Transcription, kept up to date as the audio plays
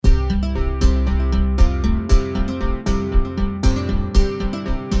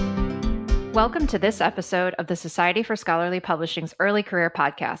Welcome to this episode of the Society for Scholarly Publishing's Early Career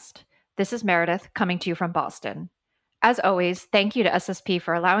Podcast. This is Meredith coming to you from Boston. As always, thank you to SSP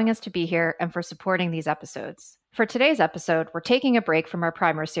for allowing us to be here and for supporting these episodes. For today's episode, we're taking a break from our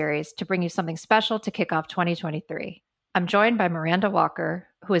primer series to bring you something special to kick off 2023. I'm joined by Miranda Walker,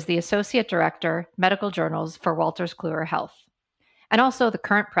 who is the Associate Director, Medical Journals for Wolters Kluwer Health, and also the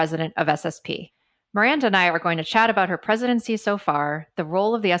current president of SSP. Miranda and I are going to chat about her presidency so far, the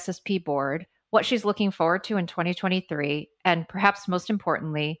role of the SSP board, what she's looking forward to in 2023, and perhaps most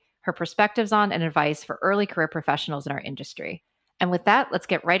importantly, her perspectives on and advice for early career professionals in our industry. And with that, let's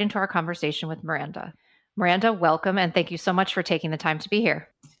get right into our conversation with Miranda. Miranda, welcome, and thank you so much for taking the time to be here.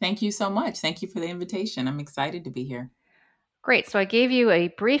 Thank you so much. Thank you for the invitation. I'm excited to be here. Great. So I gave you a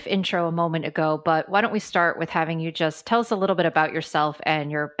brief intro a moment ago, but why don't we start with having you just tell us a little bit about yourself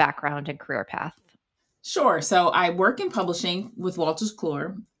and your background and career path? Sure. So I work in publishing with Wolters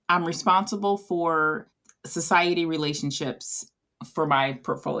Kluwer. I'm responsible for society relationships for my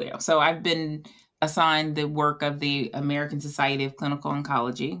portfolio. So I've been assigned the work of the American Society of Clinical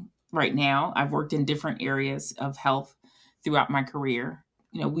Oncology. Right now, I've worked in different areas of health throughout my career.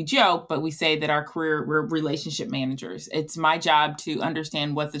 You know, we joke, but we say that our career, we're relationship managers. It's my job to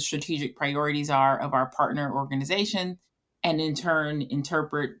understand what the strategic priorities are of our partner organization, and in turn,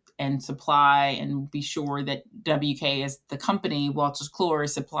 interpret and supply and be sure that WK as the company, Wolters Kluwer,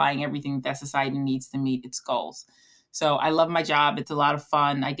 is supplying everything that society needs to meet its goals. So I love my job. It's a lot of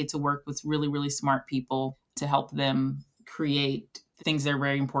fun. I get to work with really, really smart people to help them create things that are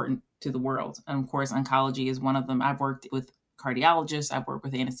very important to the world. And of course, oncology is one of them. I've worked with cardiologists. I've worked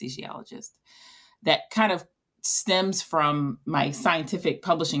with anesthesiologists. That kind of stems from my scientific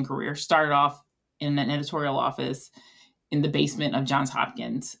publishing career. Started off in an editorial office in the basement of Johns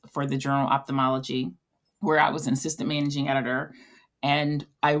Hopkins for the journal Ophthalmology, where I was an assistant managing editor. And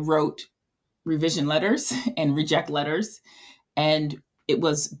I wrote revision letters and reject letters. And it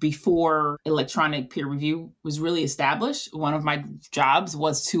was before electronic peer review was really established. One of my jobs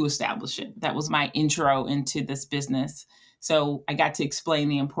was to establish it. That was my intro into this business. So I got to explain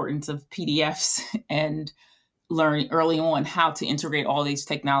the importance of PDFs and learn early on how to integrate all these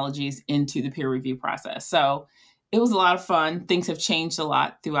technologies into the peer review process. So it was a lot of fun. Things have changed a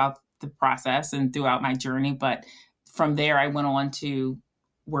lot throughout the process and throughout my journey. But from there, I went on to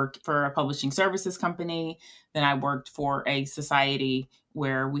work for a publishing services company. Then I worked for a society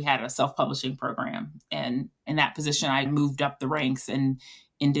where we had a self-publishing program. And in that position, I moved up the ranks and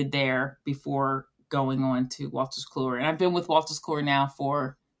ended there before going on to Wolters Kluwer. And I've been with Wolters Kluwer now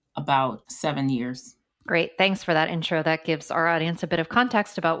for about 7 years. Great. Thanks for that intro. That gives our audience a bit of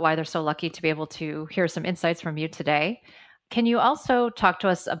context about why they're so lucky to be able to hear some insights from you today. Can you also talk to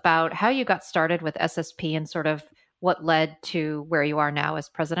us about how you got started with SSP and sort of what led to where you are now as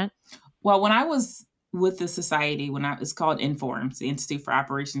president? Well, when I was with the society, it's called INFORMS, the Institute for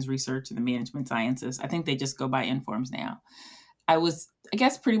Operations Research and the Management Sciences. I think they just go by INFORMS now. I was,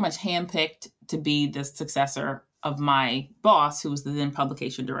 pretty much handpicked to be the successor of my boss, who was the then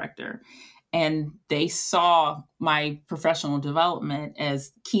publication director. And they saw my professional development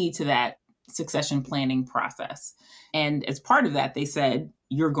as key to that succession planning process. And as part of that, they said,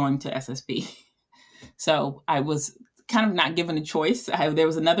 you're going to SSP. So I was kind of not given a choice. There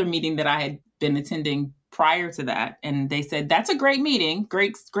was another meeting that I had been attending prior to that. And they said, that's a great meeting,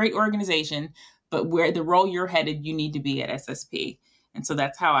 great organization, but where the role you're headed, you need to be at SSP. And so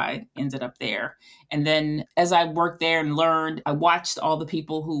that's how I ended up there. And then as I worked there and learned, I watched all the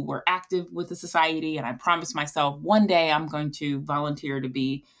people who were active with the society. And I promised myself one day I'm going to volunteer to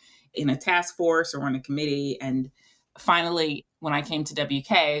be in a task force or on a committee. And finally, when I came to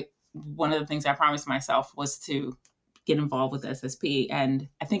WK, one of the things I promised myself was to get involved with SSP. And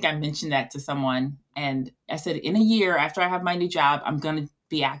I think I mentioned that to someone. And I said, in a year after I have my new job, I'm going to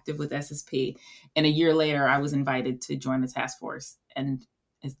be active with SSP. And a year later, I was invited to join the task force. And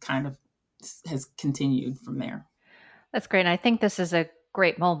it kind of has continued from there. That's great. And I think this is a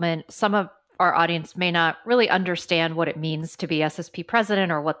great moment. Some of our audience may not really understand what it means to be SSP president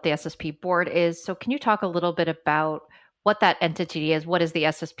or what the SSP board is. So can you talk a little bit about what that entity is? What is the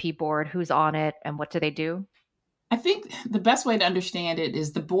SSP board? Who's on it? And what do they do? I think the best way to understand it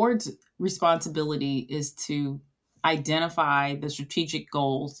is the board's responsibility is to identify the strategic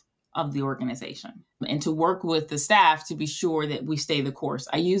goals of the organization and to work with the staff to be sure that we stay the course.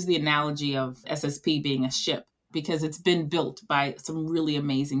 I use the analogy of SSP being a ship because it's been built by some really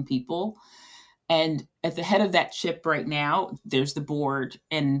amazing people. And at the head of that ship right now, there's the board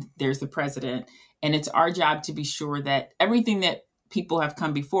and there's the president. And it's our job to be sure that everything that people have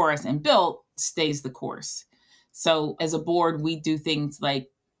come before us and built stays the course. So as a board, we do things like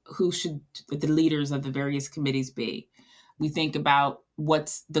who should the leaders of the various committees be. We think about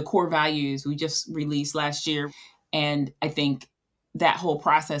what's the core values we just released last year. And I think that whole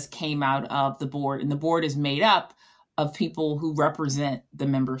process came out of the board. And the board is made up of people who represent the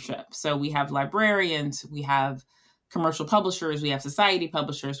membership. So we have librarians, we have commercial publishers, we have society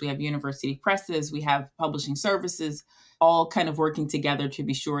publishers, we have university presses, we have publishing services, all kind of working together to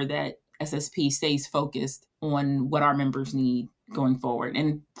be sure that SSP stays focused on what our members need going forward.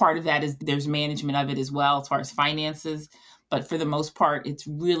 And part of that is there's management of it as well as far as finances. But for the most part, it's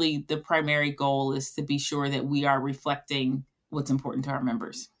really the primary goal is to be sure that we are reflecting what's important to our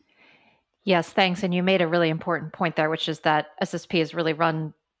members. Yes, thanks. And you made a really important point there, which is that SSP is really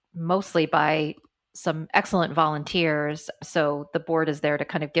run mostly by some excellent volunteers. So the board is there to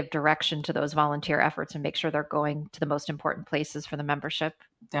kind of give direction to those volunteer efforts and make sure they're going to the most important places for the membership.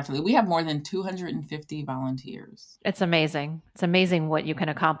 Definitely. We have more than 250 volunteers. It's amazing. It's amazing what you can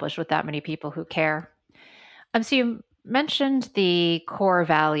accomplish with that many people who care. So you mentioned the core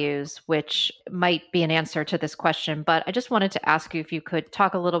values, which might be an answer to this question, but I just wanted to ask you if you could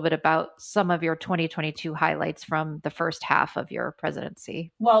talk a little bit about some of your 2022 highlights from the first half of your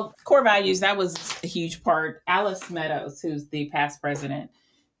presidency. Well, core values, that was a huge part. Alice Meadows, who's the past president,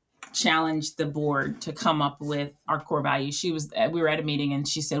 challenged the board to come up with our core values. We were at a meeting and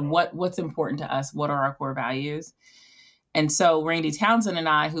she said, what's important to us? What are our core values? And so Randy Townsend and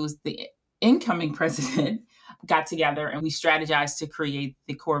I, who's the incoming president, got together and we strategized to create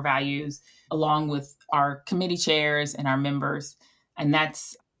the core values along with our committee chairs and our members. And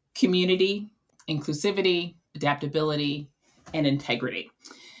that's community, inclusivity, adaptability, and integrity.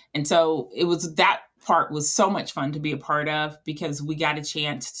 And so that part was so much fun to be a part of because we got a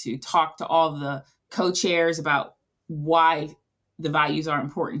chance to talk to all the co-chairs about why the values are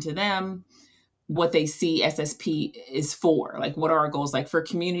important to them, what they see SSP is for, like what are our goals. Like for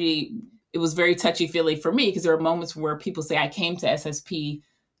community, it was very touchy-feely for me because there are moments where people say, I came to SSP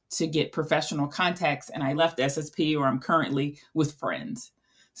to get professional context and I left SSP or I'm currently with friends.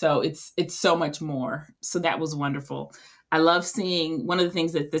 So it's so much more. So that was wonderful. I love seeing one of the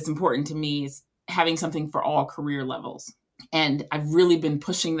things that's important to me is having something for all career levels. And I've really been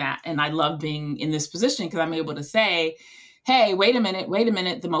pushing that. And I love being in this position because I'm able to say, hey, wait a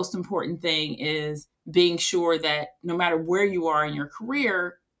minute. The most important thing is being sure that no matter where you are in your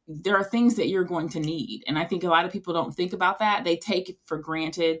career, there are things that you're going to need. And I think a lot of people don't think about that. They take it for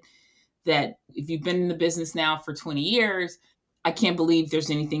granted that if you've been in the business now for 20 years, I can't believe there's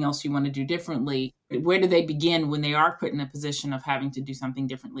anything else you want to do differently. Where do they begin when they are put in a position of having to do something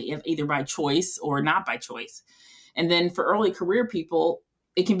differently, either by choice or not by choice? And then for early career people,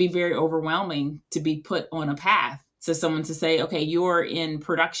 it can be very overwhelming to be put on a path. So someone to say, okay, you're in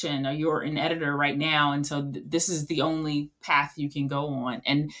production or you're an editor right now. And so this is the only path you can go on.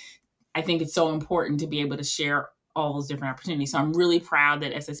 And I think it's so important to be able to share all those different opportunities. So I'm really proud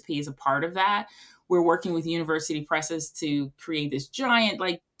that SSP is a part of that. We're working with university presses to create this giant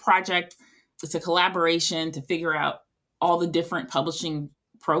project. It's a collaboration to figure out all the different publishing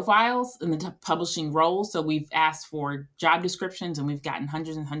profiles and the publishing roles. So we've asked for job descriptions and we've gotten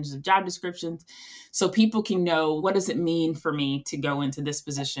hundreds and hundreds of job descriptions so people can know what does it mean for me to go into this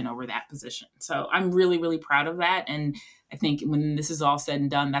position over that position. So I'm really, really proud of that. And I think when this is all said and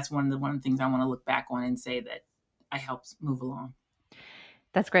done, that's one of the things I want to look back on and say that I helped move along.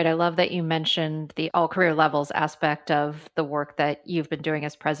 That's great. I love that you mentioned the all career levels aspect of the work that you've been doing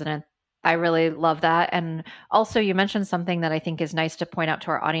as president. I really love that. And also you mentioned something that I think is nice to point out to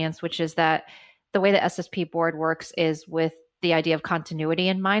our audience, which is that the way the SSP board works is with the idea of continuity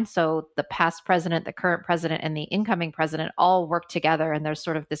in mind. So the past president, the current president, and the incoming president all work together, and there's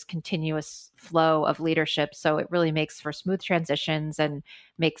sort of this continuous flow of leadership. So it really makes for smooth transitions and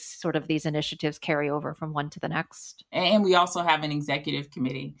makes sort of these initiatives carry over from one to the next. And we also have an executive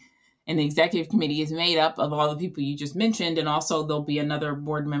committee. And the executive committee is made up of all the people you just mentioned. And also there'll be another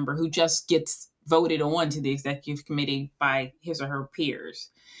board member who just gets voted on to the executive committee by his or her peers.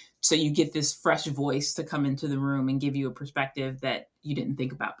 So you get this fresh voice to come into the room and give you a perspective that you didn't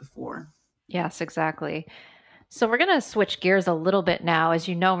think about before. Yes, exactly. So we're going to switch gears a little bit now. As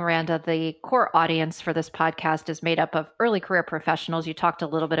you know, Miranda, the core audience for this podcast is made up of early career professionals. You talked a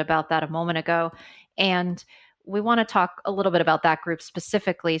little bit about that a moment ago. And we want to talk a little bit about that group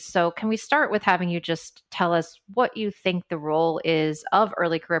specifically. So can we start with having you just tell us what you think the role is of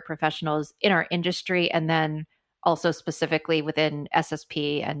early career professionals in our industry, and then also specifically within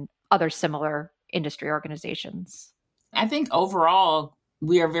SSP and other similar industry organizations? I think overall,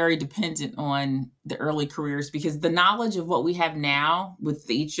 we are very dependent on the early careers because the knowledge of what we have now with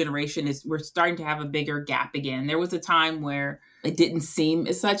each generation is we're starting to have a bigger gap again. There was a time where It didn't seem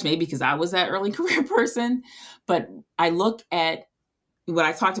as such, maybe because I was that early career person. But I look at what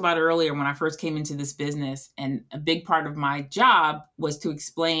I talked about earlier when I first came into this business, and a big part of my job was to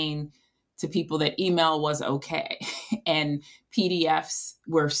explain to people that email was okay and PDFs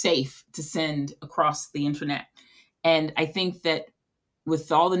were safe to send across the internet. And I think that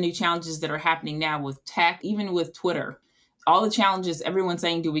with all the new challenges that are happening now with tech, even with Twitter, all the challenges, everyone's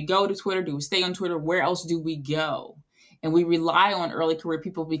saying, do we go to Twitter? Do we stay on Twitter? Where else do we go? And we rely on early career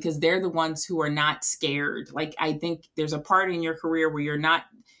people because they're the ones who are not scared. Like, I think there's a part in your career where you're not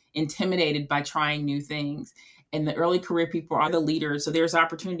intimidated by trying new things. And the early career people are the leaders. So there's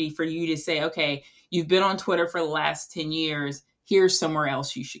opportunity for you to say, okay, you've been on Twitter for the last 10 years. Here's somewhere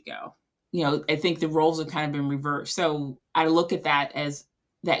else you should go. I think the roles have kind of been reversed. So I look at that as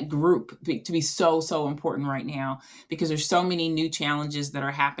that group to be so, so important right now, because there's so many new challenges that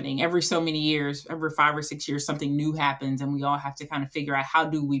are happening every so many years. Every 5 or 6 years, something new happens, and we all have to kind of figure out, how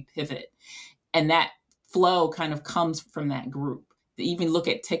do we pivot? And that flow kind of comes from that group. Even look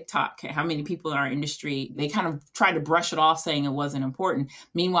at TikTok, how many people in our industry, they kind of tried to brush it off saying it wasn't important.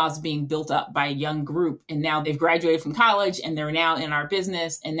 Meanwhile, it's being built up by a young group. And now they've graduated from college and they're now in our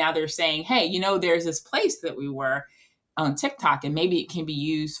business. And now they're saying, hey, there's this place that we were on TikTok, and maybe it can be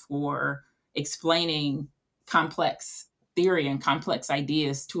used for explaining complex theory and complex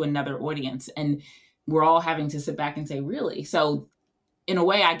ideas to another audience. And we're all having to sit back and say, really? So in a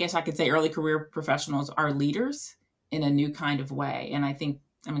way, I guess I could say early career professionals are leaders in a new kind of way. And I think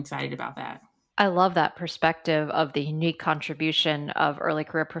I'm excited about that. I love that perspective of the unique contribution of early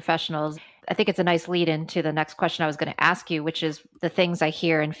career professionals. I think it's a nice lead into the next question I was going to ask you, which is the things I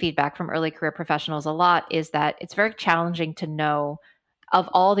hear in feedback from early career professionals a lot is that it's very challenging to know, of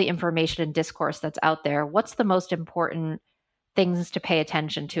all the information and discourse that's out there, what's the most important things to pay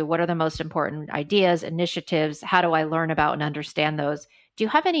attention to? What are the most important ideas, initiatives? How do I learn about and understand those? Do you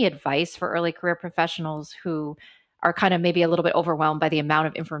have any advice for early career professionals who are kind of maybe a little bit overwhelmed by the amount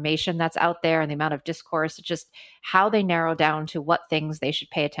of information that's out there and the amount of discourse, just how they narrow down to what things they should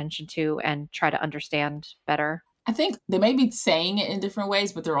pay attention to and try to understand better? I think they may be saying it in different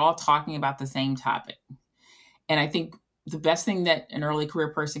ways, but they're all talking about the same topic. And I think the best thing that an early career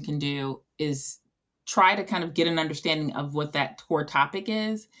person can do is try to kind of get an understanding of what that core topic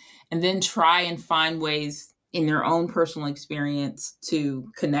is, and then try and find ways in their own personal experience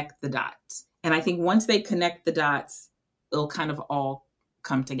to connect the dots. And I think once they connect the dots, it'll kind of all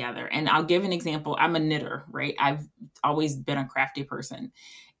come together. And I'll give an example. I'm a knitter, right? I've always been a crafty person,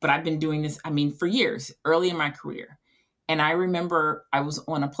 but I've been doing this, for years, early in my career. And I remember I was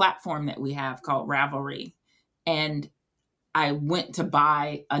on a platform that we have called Ravelry, and I went to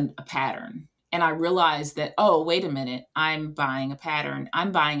buy a pattern. And I realized that, oh, wait a minute, I'm buying a pattern.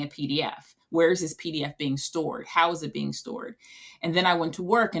 I'm buying a PDF. Where is this PDF being stored? How is it being stored? And then I went to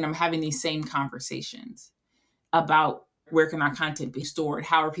work and I'm having these same conversations about where can our content be stored?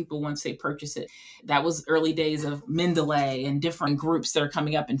 How are people once they purchase it? That was early days of Mendeley and different groups that are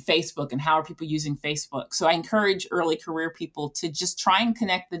coming up in Facebook, and how are people using Facebook? So I encourage early career people to just try and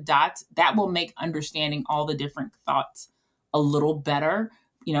connect the dots. That will make understanding all the different thoughts a little better,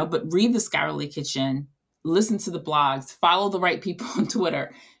 but read the Scholarly Kitchen, listen to the blogs, follow the right people on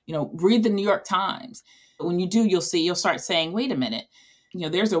Twitter, read the New York Times. When you do, you'll start saying, wait a minute,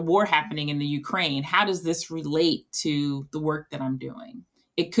 there's a war happening in the Ukraine. How does this relate to the work that I'm doing?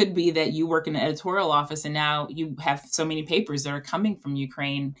 It could be that you work in an editorial office and now you have so many papers that are coming from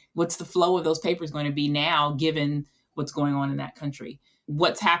Ukraine. What's the flow of those papers going to be now, given what's going on in that country?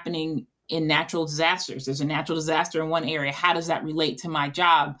 What's happening in natural disasters? There's a natural disaster in one area. How does that relate to my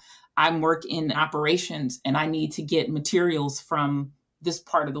job? I work in operations and I need to get materials from this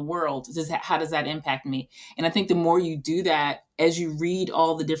part of the world. How does that impact me? And I think the more you do that, as you read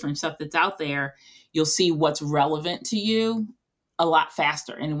all the different stuff that's out there, you'll see what's relevant to you a lot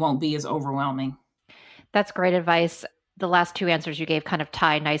faster, and it won't be as overwhelming. That's great advice. The last two answers you gave kind of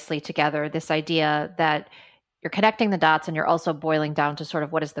tie nicely together. This idea that you're connecting the dots and you're also boiling down to sort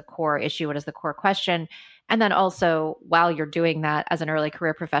of what is the core issue, what is the core question. And then also, while you're doing that as an early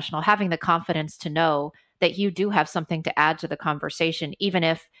career professional, having the confidence to know that you do have something to add to the conversation, even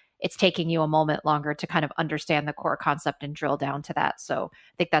if it's taking you a moment longer to kind of understand the core concept and drill down to that. So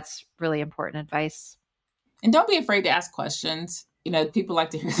I think that's really important advice. And don't be afraid to ask questions. People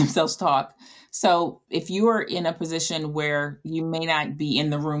like to hear themselves talk. So if you are in a position where you may not be in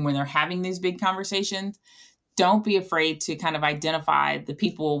the room when they're having these big conversations, don't be afraid to kind of identify the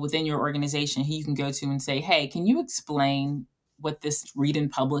people within your organization who you can go to and say, hey, can you explain what this read and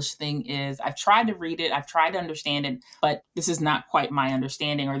publish thing is? I've tried to read it. I've tried to understand it, but this is not quite my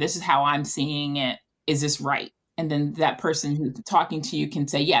understanding, or this is how I'm seeing it. Is this right? And then that person who's talking to you can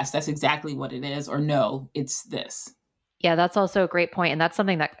say, yes, that's exactly what it is, or no, it's this. Yeah, that's also a great point. And that's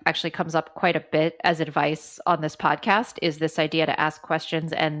something that actually comes up quite a bit as advice on this podcast is this idea to ask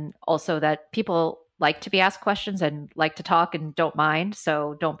questions, and also that people like to be asked questions and like to talk and don't mind.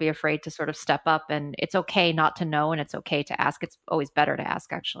 So don't be afraid to sort of step up, and it's okay not to know and it's okay to ask. It's always better to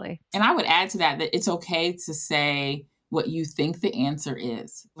ask, actually. And I would add to that it's okay to say what you think the answer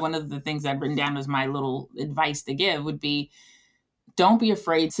is. One of the things I've written down as my little advice to give would be, don't be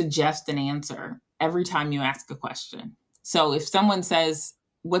afraid to suggest an answer every time you ask a question. So if someone says,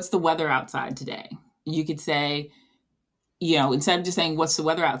 what's the weather outside today? You could say, instead of just saying, what's the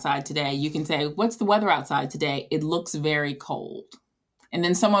weather outside today? You can say, what's the weather outside today? It looks very cold. And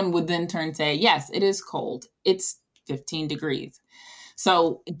then someone would then turn and say, yes, it is cold. It's 15 degrees.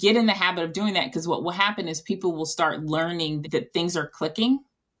 So get in the habit of doing that, because what will happen is people will start learning that things are clicking.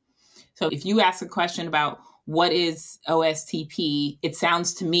 So if you ask a question about what is OSTP, it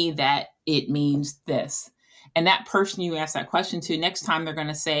sounds to me that it means this. And that person you ask that question to, next time they're going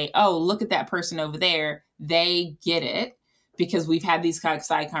to say, oh, look at that person over there. They get it because we've had these kind of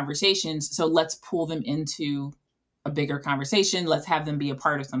side conversations. So let's pull them into a bigger conversation. Let's have them be a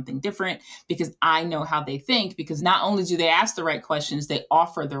part of something different, because I know how they think, because not only do they ask the right questions, they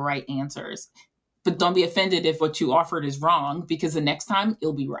offer the right answers. But don't be offended if what you offered is wrong, because the next time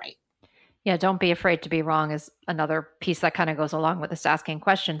it'll be right. Yeah, don't be afraid to be wrong is another piece that kind of goes along with this asking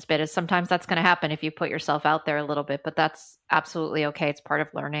questions bit, is sometimes that's going to happen if you put yourself out there a little bit, but that's absolutely okay. It's part of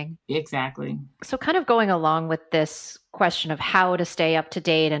learning. Exactly. So kind of going along with this question of how to stay up to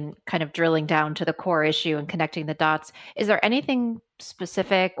date and kind of drilling down to the core issue and connecting the dots, is there anything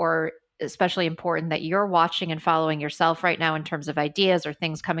specific or especially important that you're watching and following yourself right now in terms of ideas or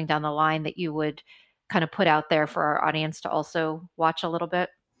things coming down the line that you would kind of put out there for our audience to also watch a little bit?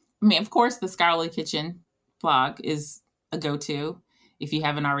 I mean, of course, the Scholarly Kitchen blog is a go-to. If you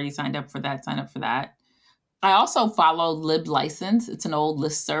haven't already signed up for that, sign up for that. I also follow LibLicense. It's an old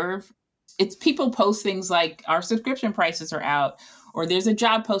listserv. It's people post things like our subscription prices are out, or there's a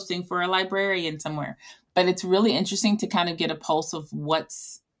job posting for a librarian somewhere. But it's really interesting to kind of get a pulse of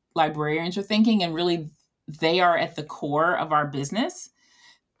what's librarians are thinking, and really they are at the core of our business.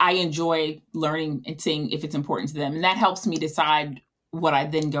 I enjoy learning and seeing if it's important to them, and that helps me decide what I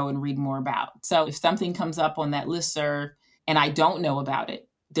then go and read more about. So if something comes up on that listserv and I don't know about it,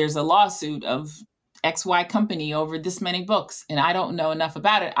 there's a lawsuit of XY company over this many books, and I don't know enough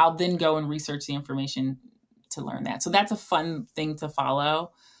about it, I'll then go and research the information to learn that. So that's a fun thing to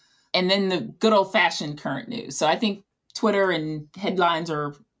follow. And then the good old-fashioned current news. So I think Twitter and headlines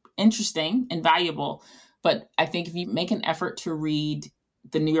are interesting and valuable, but I think if you make an effort to read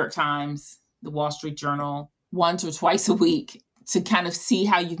the New York Times, the Wall Street Journal, once or twice a week, to kind of see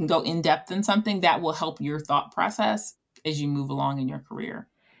how you can go in depth in something, that will help your thought process as you move along in your career.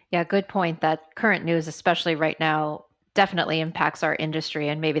 Yeah, good point. That current news, especially right now, definitely impacts our industry.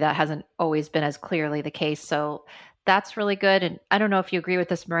 And maybe that hasn't always been as clearly the case. So that's really good. And I don't know if you agree with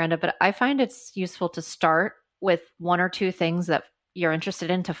this, Miranda, but I find it's useful to start with one or two things that you're interested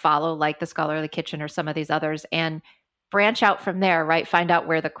in to follow, like the Scholarly Kitchen or some of these others, and branch out from there, right? Find out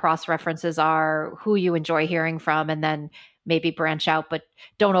where the cross references are, who you enjoy hearing from, and then maybe branch out, but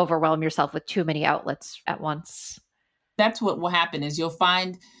don't overwhelm yourself with too many outlets at once. That's what will happen is you'll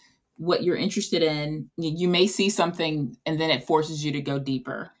find what you're interested in. You may see something and then it forces you to go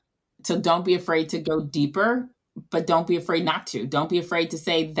deeper. So don't be afraid to go deeper, but don't be afraid not to. Don't be afraid to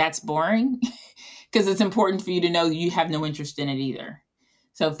say that's boring, because it's important for you to know you have no interest in it either.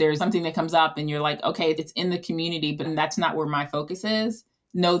 So if there's something that comes up and you're like, okay, it's in the community, but that's not where my focus is,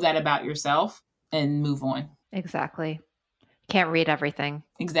 know that about yourself and move on. Exactly. Can't read everything.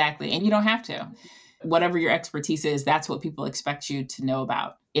 Exactly. And you don't have to. Whatever your expertise is, that's what people expect you to know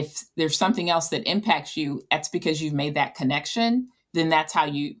about. If there's something else that impacts you, that's because you've made that connection, then that's how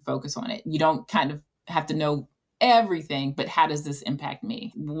you focus on it. You don't kind of have to know everything, but how does this impact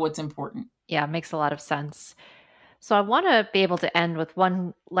me? What's important? Yeah, it makes a lot of sense. So I want to be able to end with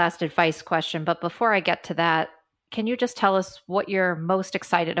one last advice question. But before I get to that, can you just tell us what you're most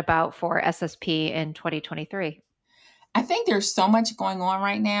excited about for SSP in 2023? I think there's so much going on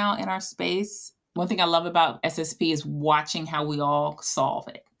right now in our space. One thing I love about SSP is watching how we all solve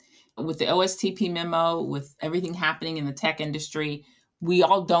it. With the OSTP memo, with everything happening in the tech industry, we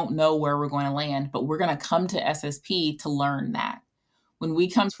all don't know where we're going to land, but we're going to come to SSP to learn that. When we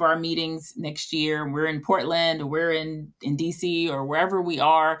come for our meetings next year, we're in Portland or we're in DC or wherever we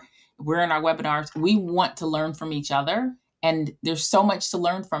are, we're in our webinars, we want to learn from each other. And there's so much to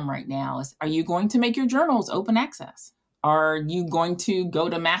learn from right now. Are you going to make your journals open access? Are you going to go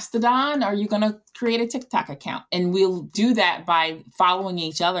to Mastodon? Are you going to create a TikTok account? And we'll do that by following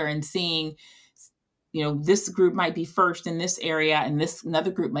each other and seeing, this group might be first in this area and this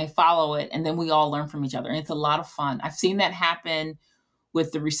another group may follow it. And then we all learn from each other. And it's a lot of fun. I've seen that happen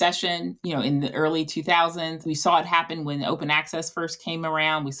with the recession, in the early 2000s. We saw it happen when open access first came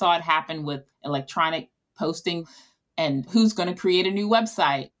around. We saw it happen with electronic posting. And who's going to create a new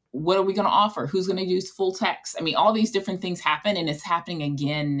website? What are we going to offer? Who's going to use full text? I mean, all these different things happen, and it's happening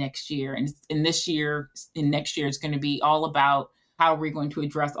again next year. And next year, it's going to be all about how are we going to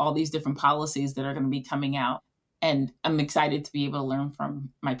address all these different policies that are going to be coming out. And I'm excited to be able to learn from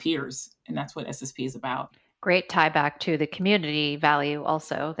my peers. And that's what SSP is about. Great tie back to the community value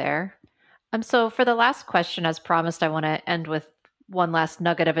also there. So for the last question, as promised, I want to end with one last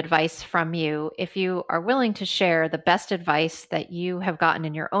nugget of advice from you. If you are willing to share the best advice that you have gotten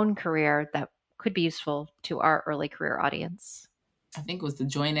in your own career that could be useful to our early career audience. I think it was to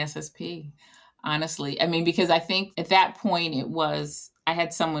join SSP, honestly. I mean, because I think at that point I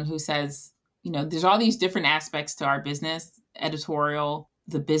had someone who says, there's all these different aspects to our business, editorial,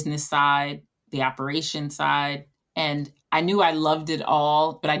 the business side, the operation side. And I knew I loved it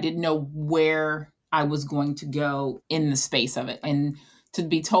all, but I didn't know where I was going to go in the space of it. And to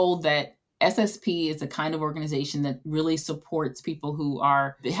be told that SSP is the kind of organization that really supports people who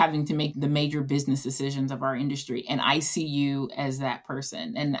are having to make the major business decisions of our industry. And I see you as that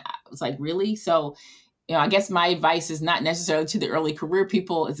person. And I was like, really? So, I guess my advice is not necessarily to the early career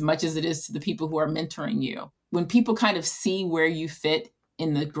people as much as it is to the people who are mentoring you. When people kind of see where you fit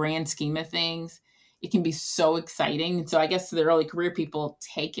in the grand scheme of things, it can be so exciting. And so I guess to the early career people,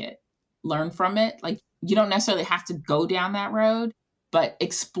 take it, learn from it. Like, you don't necessarily have to go down that road, but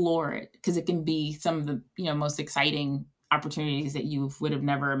explore it, because it can be some of the, most exciting opportunities that you would have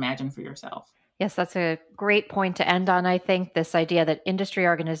never imagined for yourself. Yes, that's a great point to end on. I think this idea that industry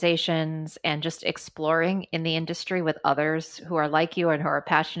organizations and just exploring in the industry with others who are like you and who are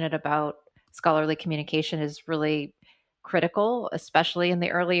passionate about scholarly communication is really critical, especially in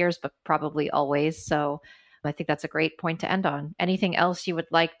the early years, but probably always. So I think that's a great point to end on. Anything else you would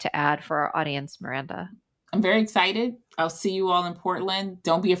like to add for our audience, Miranda? I'm very excited. I'll see you all in Portland.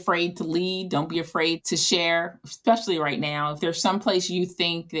 Don't be afraid to lead. Don't be afraid to share, especially right now. If there's some place you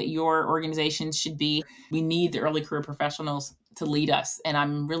think that your organization should be, we need the early career professionals to lead us. And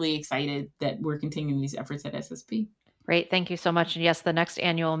I'm really excited that we're continuing these efforts at SSP. Great. Thank you so much. And yes, the next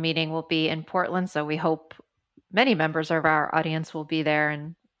annual meeting will be in Portland. So we hope many members of our audience will be there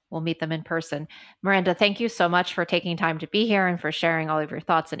and we'll meet them in person. Miranda, thank you so much for taking time to be here and for sharing all of your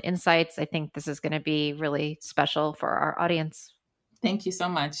thoughts and insights. I think this is going to be really special for our audience. Thank you so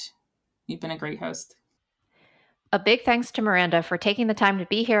much. You've been a great host. A big thanks to Miranda for taking the time to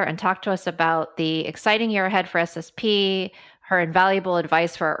be here and talk to us about the exciting year ahead for SSP, her invaluable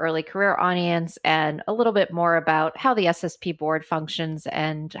advice for our early career audience, and a little bit more about how the SSP board functions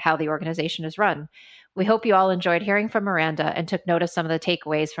and how the organization is run. We hope you all enjoyed hearing from Miranda and took note of some of the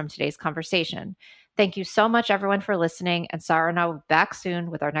takeaways from today's conversation. Thank you so much, everyone, for listening, and Sarah and I will be back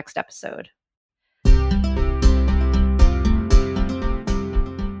soon with our next episode.